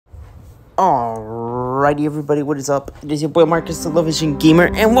Alrighty, everybody, what is up? It is your boy Marcus, the Love Vision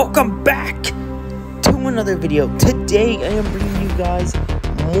Gamer, and welcome back to another video. Today, I am bringing you guys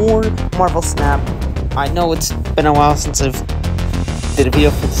more Marvel Snap. I know it's been a while since I've did a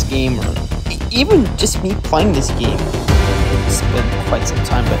video for this game, or even just me playing this game. It's been quite some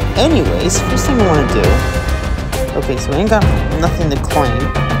time, but anyways, first thing I want to do. Okay, so we ain't got nothing to claim,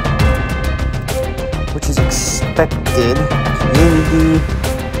 which is expected. Community.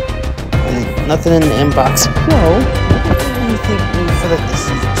 Nothing in the inbox. Well, what do you think we feel like this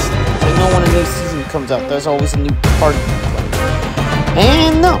season? I know when a new season comes out, there's always a new card to play.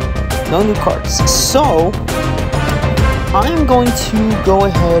 And no new cards. So, I am going to go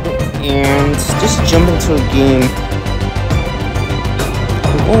ahead and just jump into a game.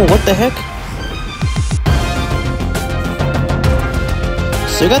 Oh, what the heck?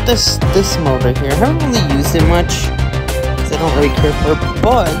 So I got this mode right here. I haven't really used it much, because I don't really care for it,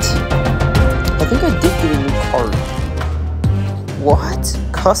 but I think I did get a new card. What?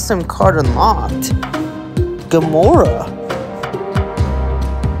 Custom card unlocked? Gamora.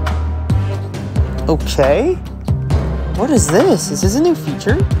 Okay. What is this? Is this a new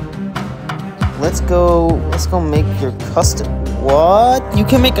feature? Let's go make your custom. What? You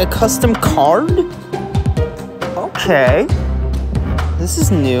can make a custom card? Okay. This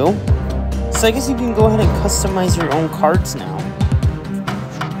is new. So I guess you can go ahead and customize your own cards now.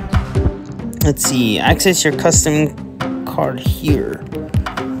 Let's see, access your custom card here.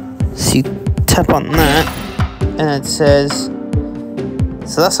 So you tap on that, and it says,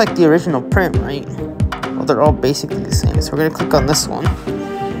 so that's like the original print, right? Well, they're all basically the same. So we're gonna click on this one,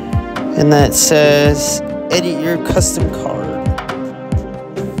 and then it says, edit your custom card.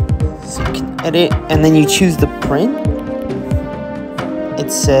 So you can edit, and then you choose the print.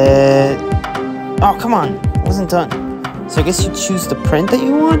 It said, oh, come on, it wasn't done. So I guess you choose the print that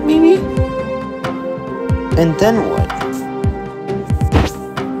you want, maybe? And then what?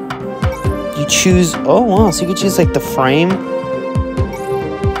 You choose, oh wow, so you can choose like the frame.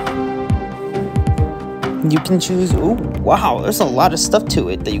 You can choose, oh wow, there's a lot of stuff to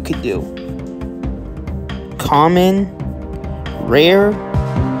it that you could do. Common, rare,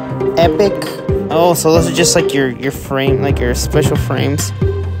 epic. Oh, so those are just like your frame, like your special frames.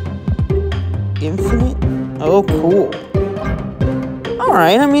 Infinite? Oh, cool.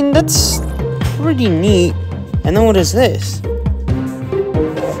 Alright, I mean, that's pretty neat. And then what is this?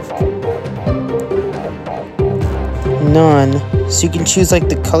 None. So you can choose like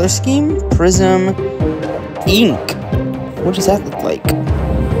the color scheme, prism, ink. What does that look like?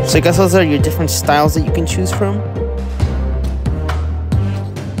 So I guess those are your different styles that you can choose from.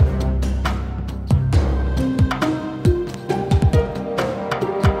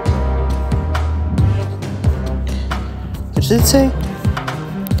 What did it say?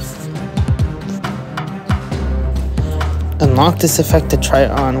 Unlock this effect to try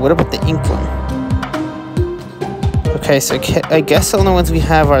it on. What about the ink one? Okay, so I guess the only ones we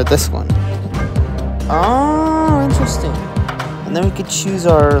have are this one. Oh, interesting. And then we could choose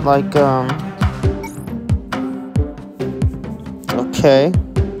our, like, okay.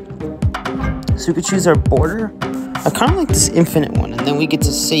 So we could choose our border. I kind of like this infinite one, and then we get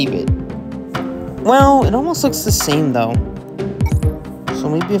to save it. Well, it almost looks the same, though. So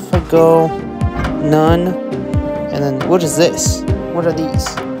maybe if I go none, and then what is this? What are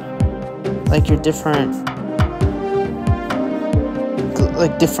these? Like your different,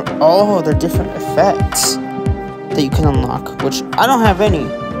 oh, they're different effects that you can unlock, which I don't have any.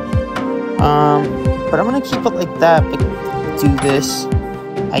 But I'm gonna keep it like that, but do this,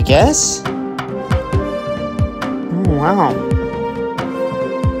 I guess. Oh, wow.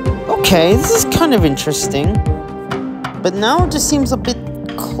 Okay, this is kind of interesting. But now it just seems a bit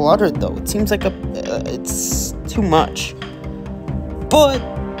cluttered, though. It seems like it's too much. But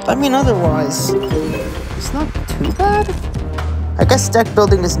I mean, otherwise, it's not too bad. I guess deck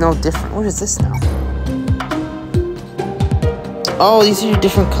building is no different. What is this now? Oh, these are your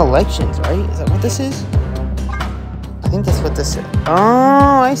different collections, right? Is that what this is? I think that's what this is.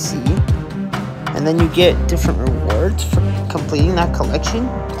 Oh, I see. And then you get different rewards for completing that collection.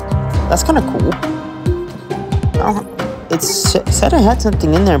 That's kind of cool. It said I had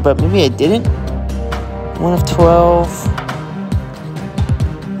something in there, but maybe I didn't. 1 of 12.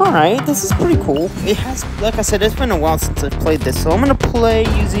 Alright, this is pretty cool. It has, like I said, it's been a while since I've played this, so I'm going to play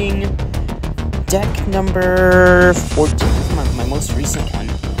using deck number 14. This is my most recent one.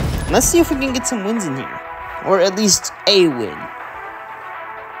 And let's see if we can get some wins in here. Or at least a win.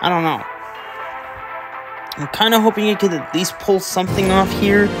 I don't know. I'm kind of hoping I could at least pull something off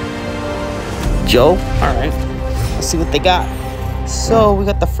here. Joe? Alright. Let's see what they got. So we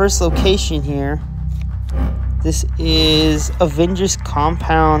got the first location here. This is Avengers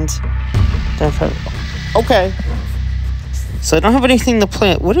Compound. Okay. So I don't have anything to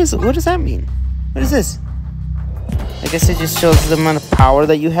plant. What does that mean? What is this? I guess it just shows the amount of power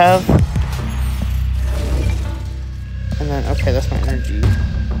that you have. And then, okay, that's my energy.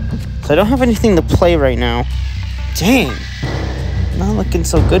 So I don't have anything to play right now. Dang. Not looking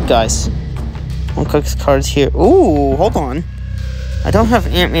so good, guys. One clicks cards here. Ooh, hold on. I don't have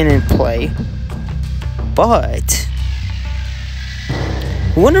Ant-Man in play. But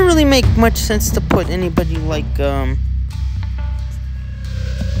it wouldn't really make much sense to put anybody like, that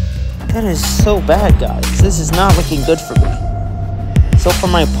is so bad, guys. This is not looking good for me. So for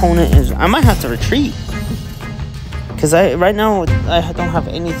my opponent is, I might have to retreat. Because right now, I don't have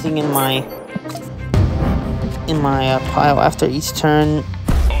anything in my pile after each turn.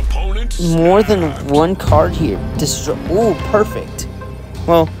 More than one card here. Ooh, perfect.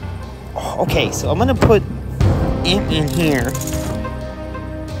 Well, okay, so I'm gonna put Ant-Man here,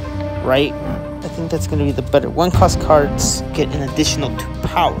 right? I think that's gonna be the better. 1-cost cards get an additional 2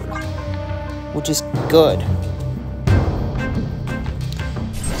 power, which is good.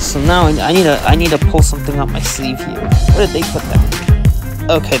 So now I need to pull something up my sleeve here. Where did they put that?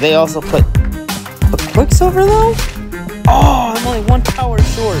 Okay, they also put Quicksilver though. Oh, I'm only 1 power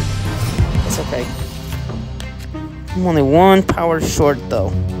short. That's okay. I'm only 1 power short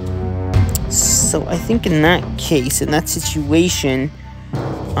though. So I think in that case, in that situation,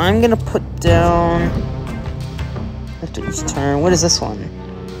 I'm gonna put down after each turn. What is this one?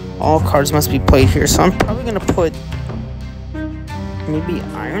 All cards must be played here. So I'm probably gonna put maybe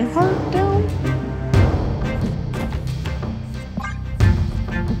Ironheart down,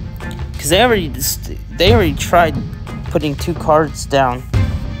 because they already tried putting 2 cards down.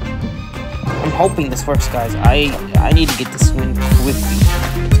 I'm hoping this works, guys. I need to get this win quickly.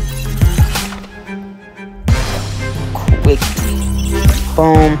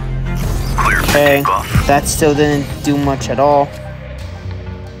 Boom. Okay, that still didn't do much at all.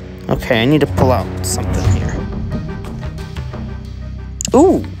 Okay, I need to pull out something here.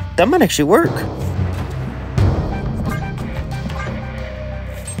 Ooh, that might actually work.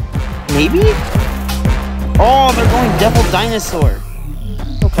 Maybe? Oh, they're going Devil Dinosaur.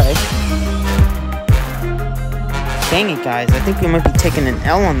 Okay. Dang it, guys. I think we might be taking an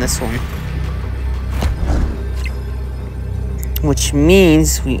L on this one. Which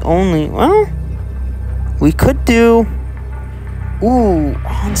means we only... Well, we could do... Ooh,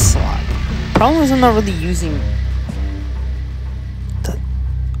 Onslaught. Problem is I'm not really using...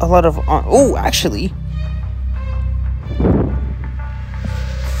 a lot of... Oh, actually...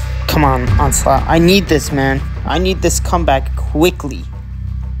 Come on, Onslaught. I need this, man. I need this comeback quickly.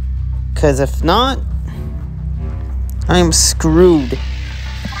 Because if not... I am screwed.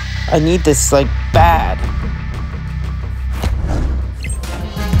 I need this, like, bad.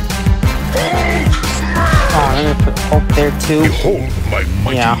 Oh, I'm gonna put Hulk there, too.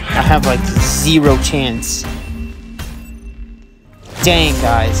 Oh, yeah, I have, like, 0 chance. Dang,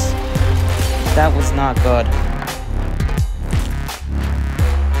 guys. That was not good.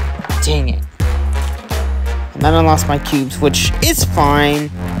 Dang it. And then I lost my cubes, which is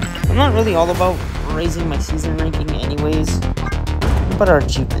fine. I'm not really all about raising my season ranking anyways. But our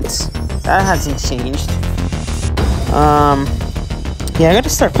achievements. That hasn't changed. Yeah, I gotta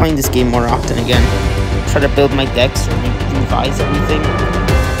start playing this game more often again. Try to build my decks or revise everything.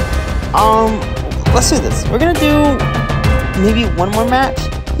 Let's do this. We're gonna do maybe 1 more match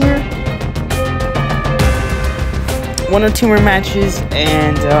here. 1 or 2 more matches,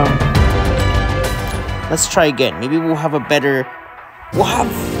 and let's try again. Maybe we'll have better luck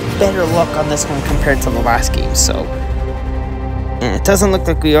on this one compared to the last game. So, and it doesn't look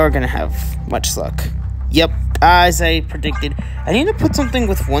like we are gonna have much luck. Yep, as I predicted. I need to put something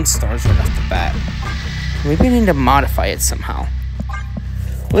with 1 stars right off the bat. Maybe I need to modify it somehow.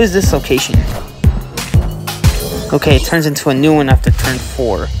 What is this location? Okay, it turns into a new one after turn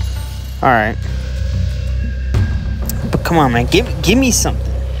 4. Alright. But come on, man. Give me something.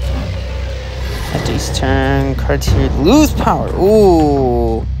 After each turn, cards here lose power.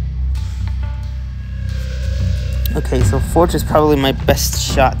 Ooh. Okay, so Forge is probably my best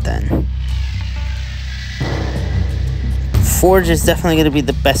shot then. Forge is definitely going to be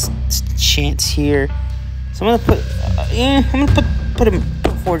the best chance here. So I'm going to put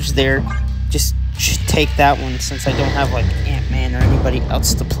Forge there. Just take that one since I don't have like Ant-Man or anybody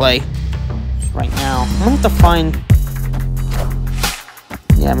else to play right now. I'm going to have to find...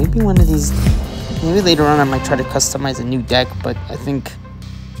 Yeah, maybe one of these... Maybe later on I might try to customize a new deck, but I think...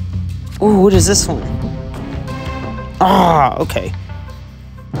 Ooh, what is this one? Ah, okay.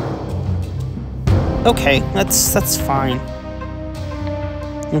 Okay, that's fine.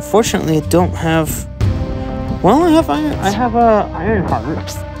 Unfortunately, I don't have. Well, I have iron. I have a iron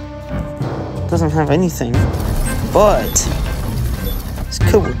heart. Doesn't have anything, but this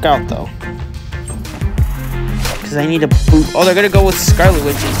could work out though. Because I need a boot. Oh, they're gonna go with Scarlet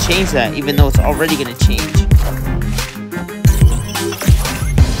Witch and change that, even though it's already gonna change.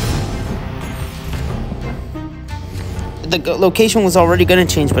 The location was already gonna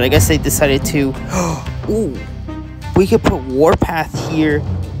change, but I guess they decided to. Ooh, we could put Warpath here.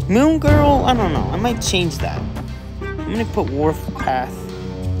 Moon Girl, I don't know. I might change that. I'm gonna put Warpath.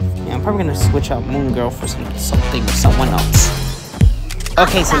 Yeah, I'm probably gonna switch out Moon Girl for something or someone else.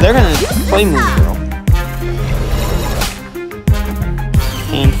 Okay, so they're gonna play Moon Girl.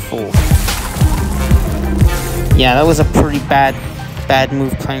 Handful. Yeah, that was a pretty bad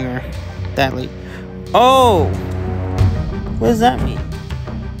move playing her that late. Oh, what does that mean?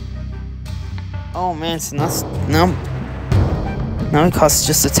 Oh man, so now it costs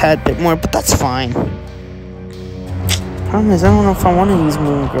just a tad bit more, but that's fine. Problem is, I don't know if I want to use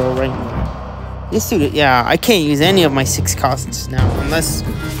Moon Girl right now. This dude, yeah, I can't use any of my 6 costs now, unless,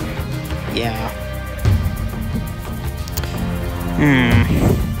 yeah.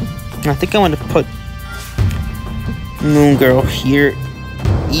 I think I want to put Moon Girl here,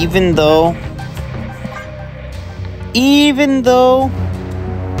 even though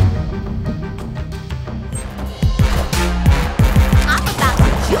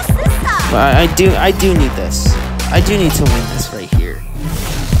I do need this. I do need to win this right here.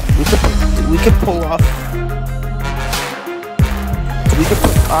 We could pull off. We could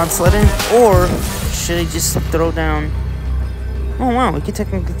put Onslaught in, or should I just throw down? Oh wow, we could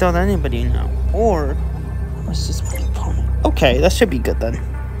technically throw down anybody now. Or let's just put opponent. Okay, that should be good then.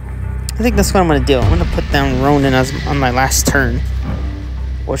 I think that's what I'm gonna do. I'm gonna put down Ronan on my last turn.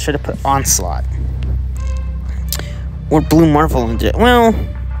 Or should I put Onslaught? Or Blue Marvel into it? Well,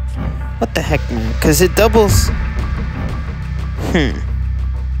 what the heck, man? Because it doubles.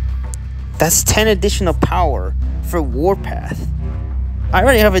 That's 10 additional power for Warpath. I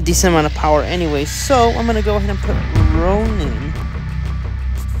already have a decent amount of power anyway, so I'm gonna go ahead and put Ronan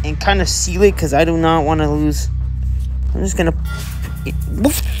and kind of seal it because I do not want to lose. I'm just gonna.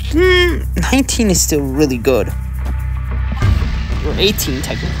 19 is still really good. Or 18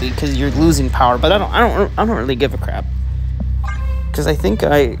 technically, because you're losing power, but I don't really give a crap. Because I think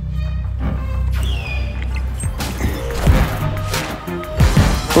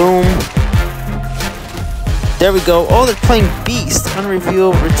boom. There we go. Oh, they're playing Beast.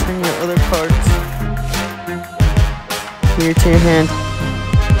 Unreveal. Return your other cards here to your hand.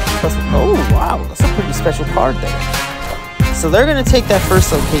 Oh wow, that's a pretty special card there. So they're gonna take that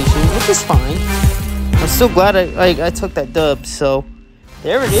first location, which is fine. I'm still glad I took that dub. So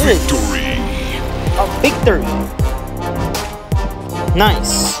there it is. Victory. A victory.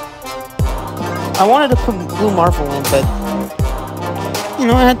 Nice. I wanted to put Blue Marvel in, but you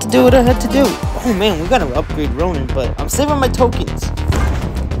know I had to do what I had to do. Oh man, we gotta upgrade Ronan, but I'm saving my tokens.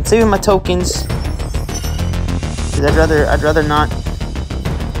 Cause I'd rather not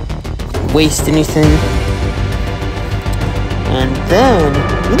waste anything. And then,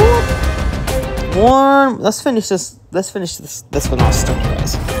 you know what? Let's finish this one off strong,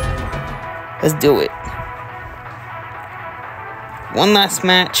 guys. Let's do it. One last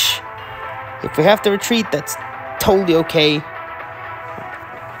match. If we have to retreat, that's totally okay.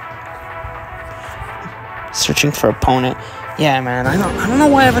 Searching for opponent. Yeah, man. I don't know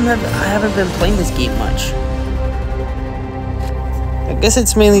why I haven't been playing this game much. I guess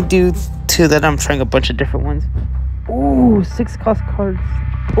it's mainly due to that I'm trying a bunch of different ones. Ooh, 6 cost cards.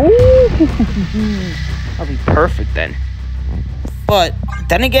 Ooh, that'll be perfect then. But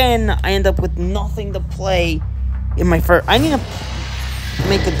then again, I end up with nothing to play in my first. I need to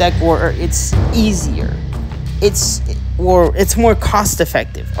make a deck where it's easier. It's more cost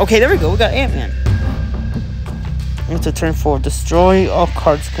effective. Okay, there we go. We got Ant-Man. It's a turn 4. Destroy all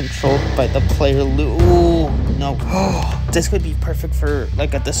cards controlled by the player. Ooh, no. This could be perfect for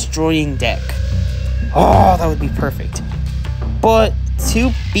like a destroying deck. Oh, that would be perfect. But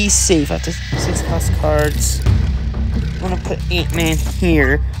to be safe, after 6 cost cards, I'm gonna put Ant-Man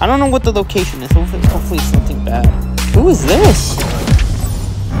here. I don't know what the location is. Hopefully it's nothing bad. Who is this?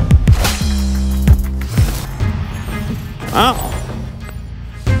 Oh.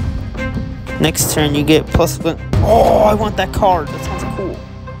 Next turn, you get +1. Oh, I want that card. That sounds cool.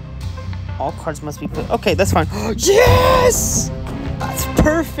 All cards must be put. Okay, that's fine. Yes! That's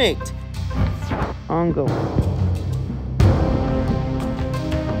perfect. On go.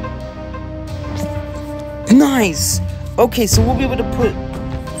 Nice. Okay, so we'll be able to put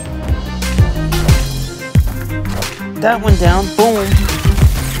that one down. Boom.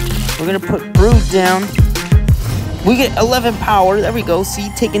 We're gonna put Brood down. We get 11 power. There we go. See,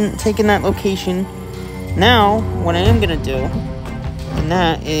 taking that location. Now, what I am gonna do, and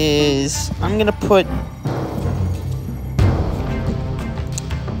that is, I'm gonna put,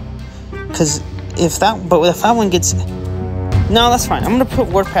 because if that one gets, no, that's fine. I'm gonna put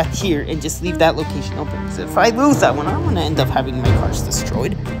Warpath here and just leave that location open. Because if I lose that one, I'm gonna end up having my cars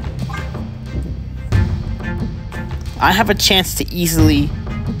destroyed. I have a chance to easily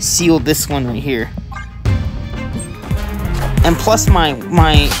seal this one right here. And plus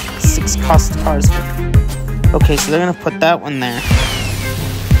my 6 cost cars. Okay, so they're gonna put that one there.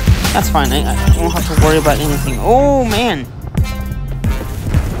 That's fine. I won't have to worry about anything. Oh man.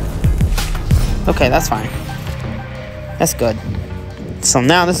 Okay, that's fine. That's good. So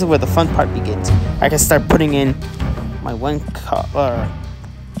now this is where the fun part begins. I can start putting in my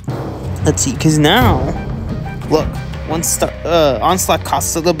let's see, because now, look, Onslaught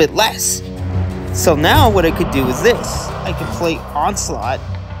costs a little bit less. So now what I could do is this. I could play Onslaught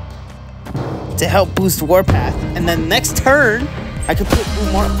to help boost Warpath, and then next turn, I could put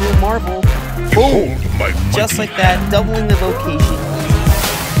Blue Marvel, boom, just like that, doubling the location,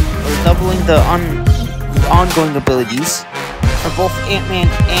 or doubling the ongoing abilities for both Ant-Man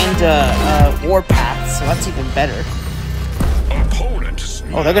and Warpath, so that's even better.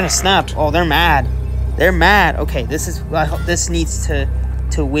 Oh, they're gonna snap. Oh, they're mad. They're mad. Okay, this needs to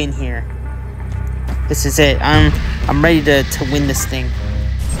win here. This is it. I'm ready to win this thing.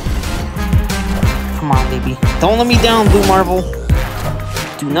 Come on, baby. Don't let me down, Blue Marvel.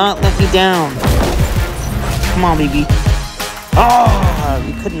 Do not let me down. Come on, baby. Oh,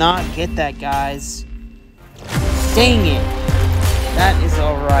 we could not get that, guys. Dang it. That is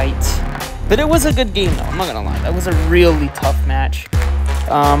alright. But it was a good game, though. I'm not gonna lie. That was a really tough match.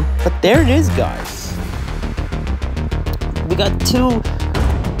 But there it is, guys. We got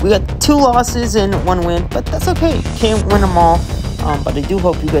two losses and 1 win, but that's okay. Can't win them all. But I do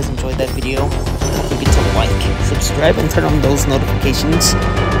hope you guys enjoyed that video. Don't forget to like, subscribe, and turn on those notifications.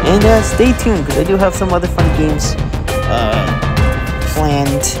 And stay tuned, because I do have some other fun games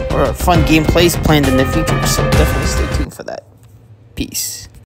planned, or fun gameplays planned in the future. So definitely stay tuned for that. Peace.